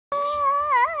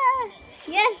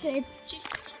Yes, it's... Just a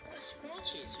couple of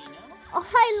scratches, you know? Oh,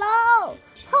 hello!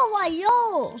 How are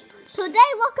you? Today,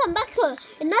 welcome back to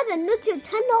another YouTube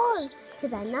channel.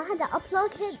 Because I know how to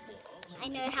upload it. I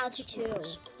know how to too.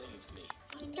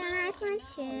 Can I play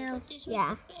too?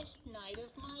 Yeah.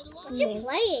 What you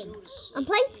playing? I'm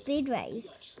playing Speed Race.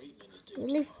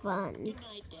 Really fun.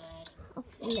 I'll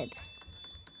flip.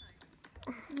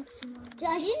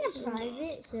 Are you in a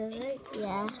private server?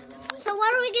 Yeah. So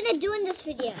what are we gonna do in this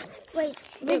video? Wait,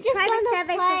 We're just gonna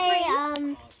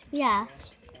play, yeah.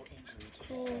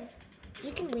 Cool.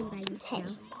 You can win by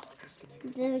yourself.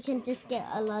 Then we can just get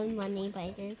a lot of money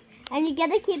by this. And you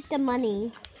gotta keep the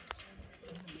money.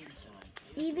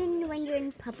 Even when you're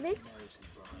in public?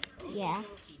 Yeah.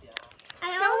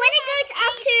 So when it goes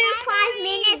up to 5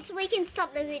 minutes, we can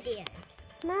stop the video.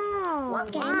 No.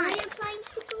 What game are you playing,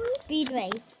 Sukaru? Speed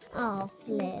Race. Oh,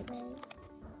 flip.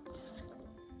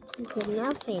 You did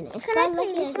not finish. Can I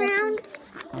play this round?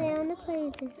 Yeah, I wanna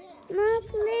play this. No,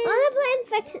 please. I wanna play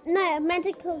infection. No,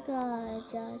 magical guard.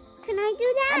 Can I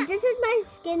do that? And this is my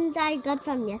skin that I got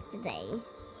from yesterday.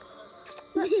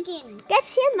 What skin? Get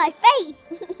in my face.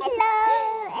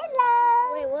 Hello,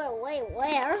 hello. Wait,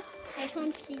 where? I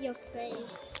can't see your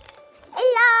face.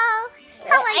 Hello.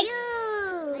 How are I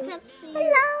you? can't see you.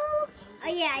 Hello.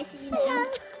 Oh yeah, I see you Hello. now.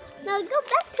 Now go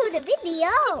back to the video.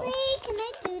 Wait, can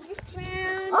I do this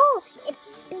round? Oh, it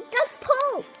does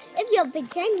pull. If your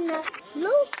vagina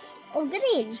blue or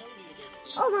green.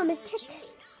 Oh, Mama, check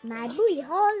my booty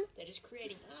hole. That is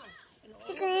creating us.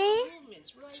 Shikari,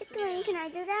 Right can I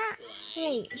do that?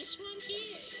 Wait. this one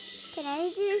here. Can I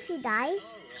do if you die? All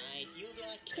right, you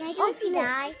got Can I do Oh, if you no.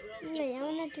 die? Wait, I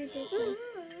want to do this one.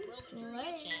 broken my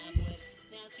tablet.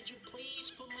 Now, could you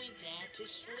please put my dad to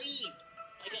sleep?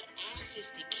 I got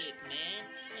asses to kick, man,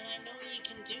 and I know you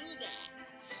can do that.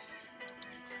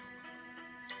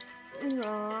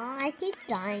 No, I keep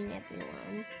dying,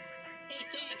 everyone. Hey,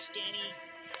 thanks, Danny.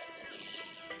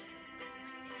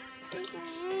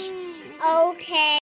 Okay.